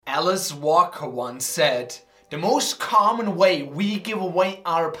Alice Walker once said, "The most common way we give away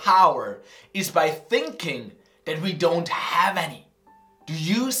our power is by thinking that we don't have any." Do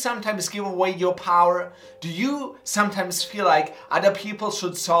you sometimes give away your power? Do you sometimes feel like other people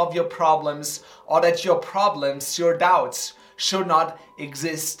should solve your problems, or that your problems, your doubts, should not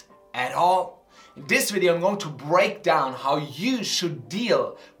exist at all? In this video, I'm going to break down how you should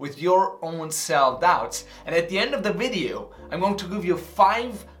deal with your own self-doubts. And at the end of the video, I'm going to give you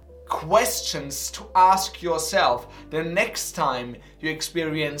 5 questions to ask yourself the next time you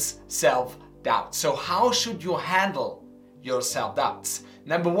experience self-doubt. So how should you handle your self-doubts?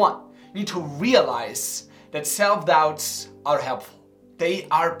 Number 1, you need to realize that self-doubts are helpful. They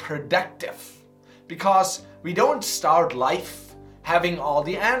are productive because we don't start life having all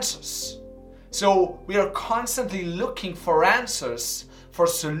the answers. So we are constantly looking for answers, for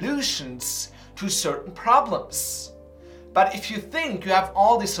solutions to certain problems. But if you think you have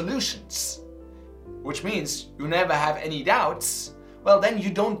all the solutions, which means you never have any doubts, well, then you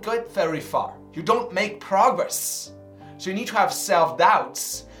don't get very far. You don't make progress. So you need to have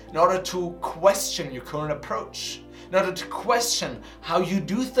self-doubts in order to question your current approach, in order to question how you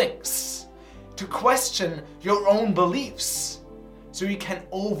do things, to question your own beliefs, so you can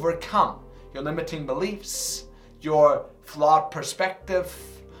overcome your limiting beliefs, your flawed perspective,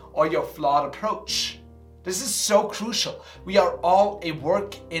 or your flawed approach. This is so crucial. We are all a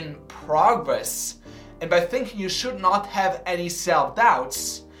work in progress. And by thinking you should not have any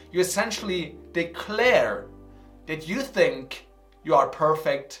self-doubts, you essentially declare that you think you are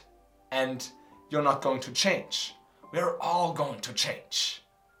perfect and you're not going to change. We're all going to change.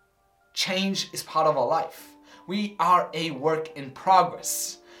 Change is part of our life. We are a work in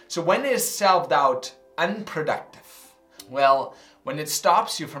progress. So when is self-doubt unproductive? Well, when it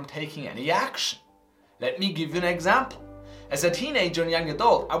stops you from taking any action. Let me give you an example. As a teenager and young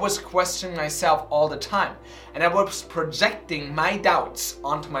adult, I was questioning myself all the time, and I was projecting my doubts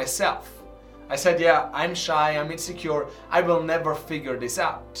onto myself. I said, yeah, I'm shy, I'm insecure, I will never figure this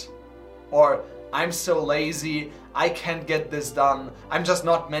out. Or, I'm so lazy, I can't get this done, I'm just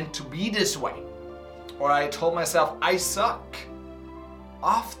not meant to be this way. Or I told myself, I suck.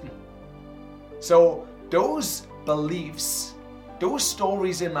 Often. So those beliefs, those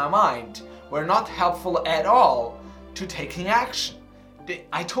stories in my mind were not helpful at all to taking action.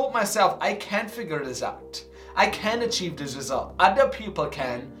 I told myself, I can't figure this out. I can achieve this result. Other people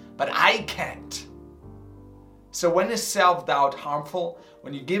can, but I can't. So when is self-doubt harmful?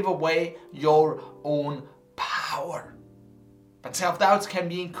 When you give away your own power. But self-doubts can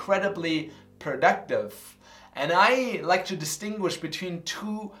be incredibly productive. And I like to distinguish between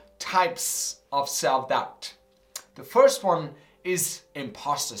 2 types of self-doubt. The first one is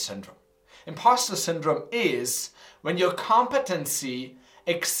imposter syndrome. Imposter syndrome is when your competency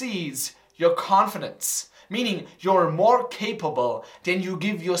exceeds your confidence, meaning you're more capable than you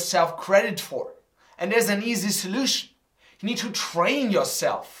give yourself credit for. And there's an easy solution. You need to train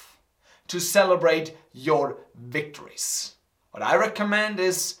yourself to celebrate your victories. What I recommend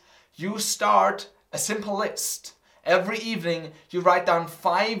is you start a simple list. Every evening you write down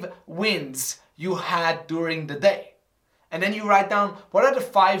 5 wins you had during the day. And then you write down, what are the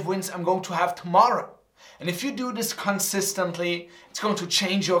 5 wins I'm going to have tomorrow? And if you do this consistently, it's going to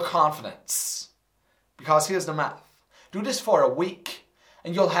change your confidence. Because here's the math. Do this for a week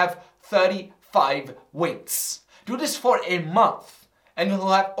and you'll have 35 wins. Do this for a month and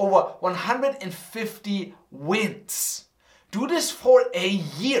you'll have over 150 wins. Do this for a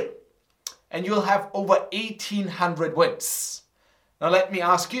year and you'll have over 1,800 wins. Now let me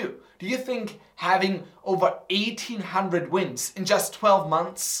ask you, do you think having over 1,800 wins in just 12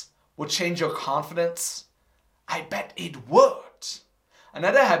 months would change your confidence? I bet it would.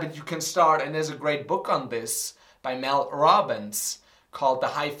 Another habit you can start, and there's a great book on this by Mel Robbins called The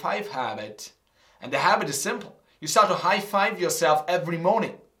High Five Habit. And the habit is simple. You start to high five yourself every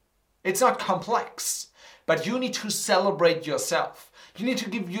morning. It's not complex, but you need to celebrate yourself. You need to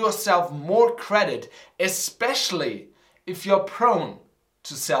give yourself more credit, especially if you're prone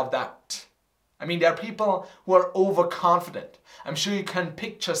to self-doubt. I mean, there are people who are overconfident. I'm sure you can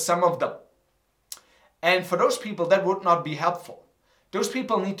picture some of them. And for those people, that would not be helpful. Those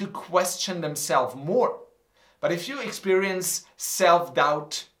people need to question themselves more. But if you experience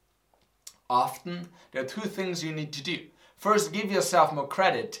self-doubt often, there are 2 things you need to do. First, give yourself more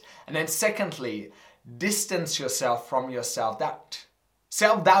credit. And then secondly, distance yourself from your self-doubt.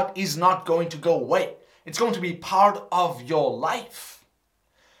 Self-doubt is not going to go away. It's going to be part of your life.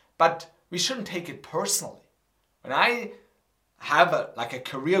 But we shouldn't take it personally. When I have a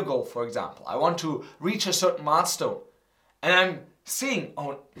career goal, for example, I want to reach a certain milestone, and I'm seeing,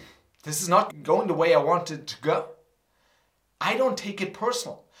 oh, this is not going the way I wanted to go, I don't take it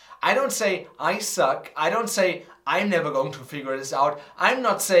personal. I don't say I suck. I don't say I'm never going to figure this out. I'm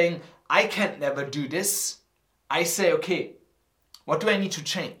not saying I can't never do this. I say, okay, what do I need to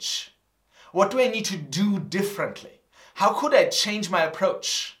change? What do I need to do differently? How could I change my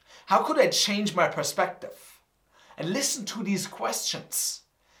approach? How could I change my perspective? And listen to these questions.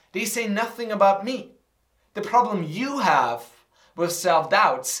 They say nothing about me. The problem you have with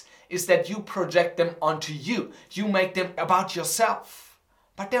self-doubts is that you project them onto you. You make them about yourself.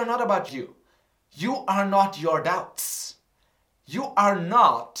 But they're not about you. You are not your doubts. You are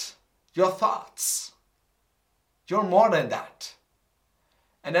not your thoughts. You're more than that.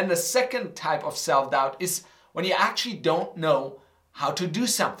 And then the second type of self-doubt is when you actually don't know how to do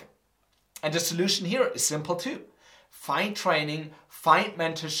something. And the solution here is simple too. Find training, find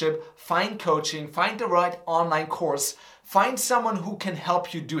mentorship, find coaching, find the right online course, find someone who can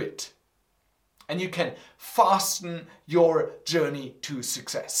help you do it. And you can fasten your journey to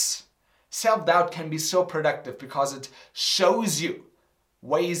success. Self-doubt can be so productive because it shows you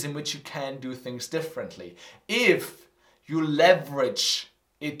ways in which you can do things differently if you leverage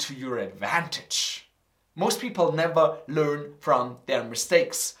it to your advantage. Most people never learn from their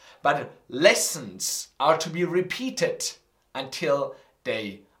mistakes, but lessons are to be repeated until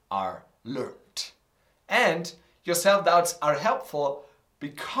they are learned. And your self-doubts are helpful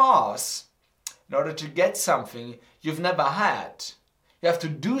because in order to get something you've never had, you have to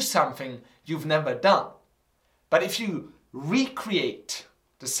do something you've never done. But if you recreate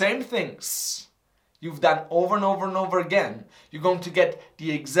the same things you've done over and over and over again, you're going to get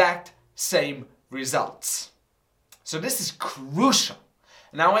the exact same results. So this is crucial.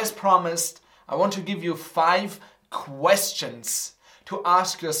 Now, as promised, I want to give you 5 questions to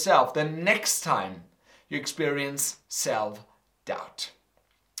ask yourself the next time you experience self-doubt.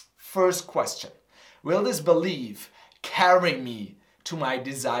 First question, will this belief carry me to my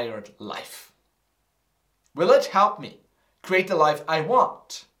desired life? Will it help me create the life I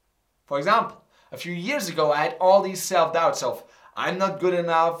want? For example, a few years ago I had all these self-doubts of I'm not good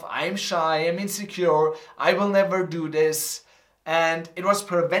enough, I'm shy, I'm insecure, I will never do this, and it was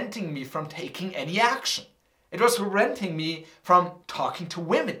preventing me from taking any action. It was preventing me from talking to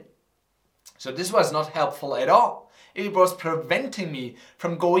women. So this was not helpful at all. It was preventing me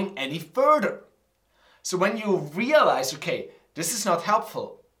from going any further. So when you realize, okay, this is not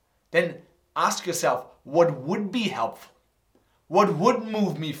helpful, then ask yourself, what would be helpful? What would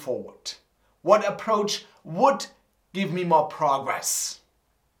move me forward? What approach would give me more progress?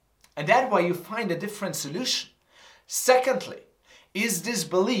 And that way you find a different solution. Secondly, is this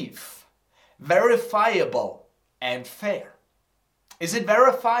belief verifiable and fair? Is it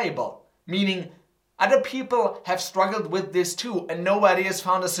verifiable? Meaning other people have struggled with this too and nobody has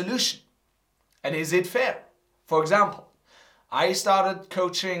found a solution. And is it fair? For example, I started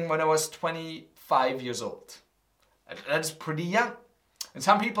coaching when I was 25 years old. That's pretty young. And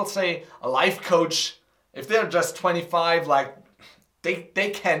some people say a life coach, if they're just 25, like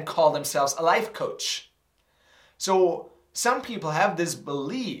they can't call themselves a life coach. So some people have this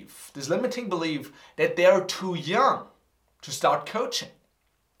belief, this limiting belief that they're too young to start coaching.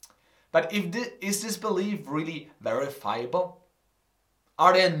 But is this belief really verifiable?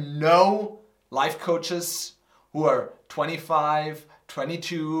 Are there no life coaches who are 25,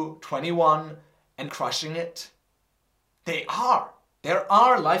 22, 21 and crushing it? They are. There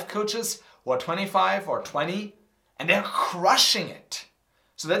are life coaches who are 25 or 20 and they're crushing it.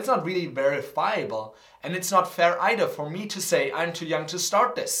 So that's not really verifiable, and it's not fair either for me to say I'm too young to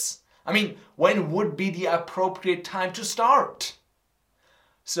start this. I mean, when would be the appropriate time to start?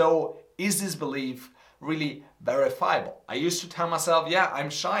 So is this belief really verifiable? I used to tell myself, yeah, I'm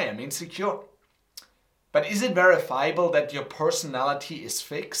shy, I'm insecure. But is it verifiable that your personality is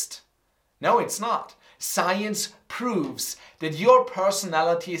fixed? No, it's not. Science proves that your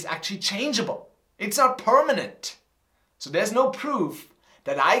personality is actually changeable. It's not permanent. So there's no proof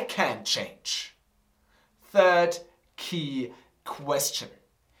that I can't change. Third key question.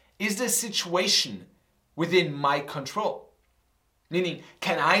 Is this situation within my control? Meaning,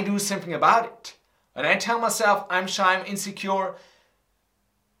 can I do something about it? When I tell myself I'm shy, I'm insecure,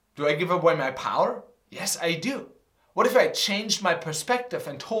 do I give away my power? Yes, I do. What if I changed my perspective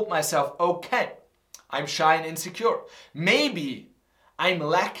and told myself, okay, I'm shy and insecure. Maybe I'm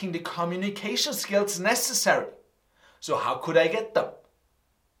lacking the communication skills necessary. So how could I get them?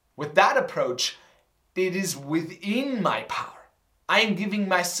 With that approach, it is within my power. I am giving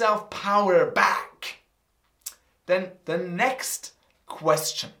myself power back. Then the next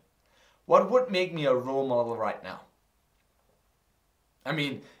question. What would make me a role model right now? I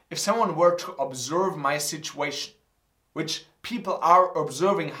mean, if someone were to observe my situation, which people are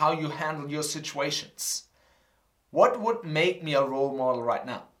observing how you handle your situations, what would make me a role model right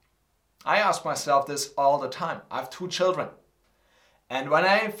now? I ask myself this all the time. I have 2 children. And when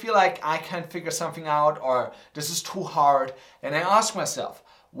I feel like I can't figure something out or this is too hard, then I ask myself,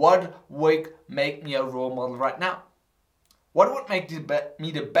 what would make me a role model right now? What would make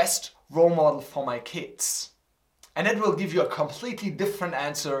me the best role model for my kids? And it will give you a completely different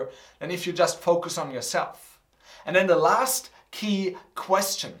answer than if you just focus on yourself. And then the last key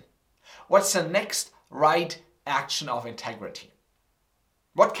question, what's the next right action of integrity?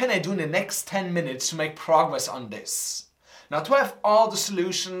 What can I do in the next 10 minutes to make progress on this? Not to have all the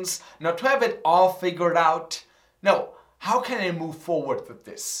solutions, not to have it all figured out. No, how can I move forward with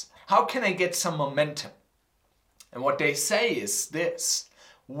this? How can I get some momentum? And what they say is this: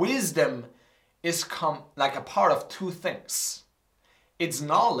 wisdom is like a part of 2 things. It's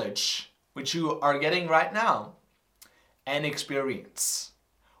knowledge, which you are getting right now, and experience.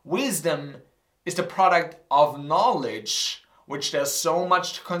 Wisdom is the product of knowledge, which there's so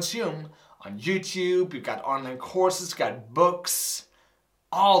much to consume on YouTube. You've got online courses, you've got books,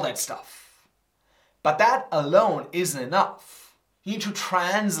 all that stuff. But that alone isn't enough. You need to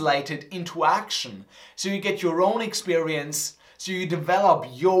translate it into action so you get your own experience, so you develop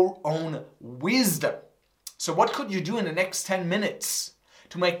your own wisdom. So what could you do in the next 10 minutes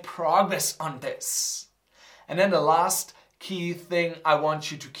to make progress on this? And then the last key thing I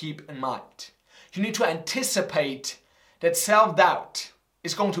want you to keep in mind. You need to anticipate that self-doubt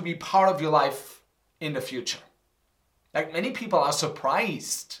is going to be part of your life in the future. Like, many people are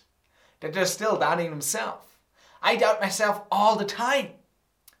surprised that they're still doubting themselves. I doubt myself all the time.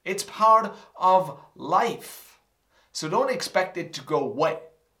 It's part of life. So don't expect it to go away.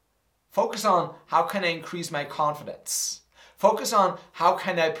 Focus on how can I increase my confidence. Focus on how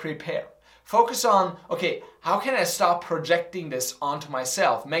can I prepare. Focus on, okay, how can I stop projecting this onto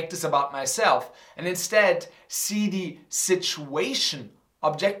myself, make this about myself, and instead see the situation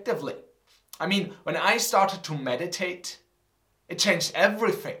objectively. I mean, when I started to meditate, it changed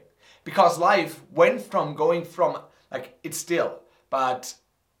everything, because life went from going from, like, it's still, but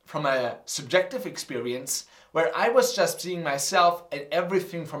from a subjective experience where I was just seeing myself and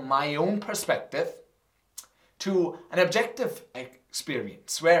everything from my own perspective to an objective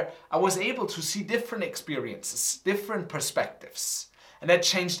experience where I was able to see different experiences, different perspectives, and that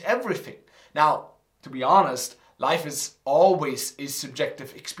changed everything. Now, to be honest, life is always a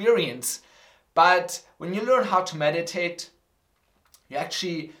subjective experience, but when you learn how to meditate, you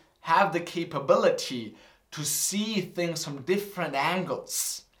actually have the capability to see things from different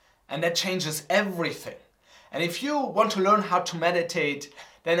angles, and that changes everything. And if you want to learn how to meditate,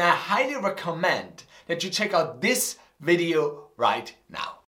 then I highly recommend that you check out this video right now.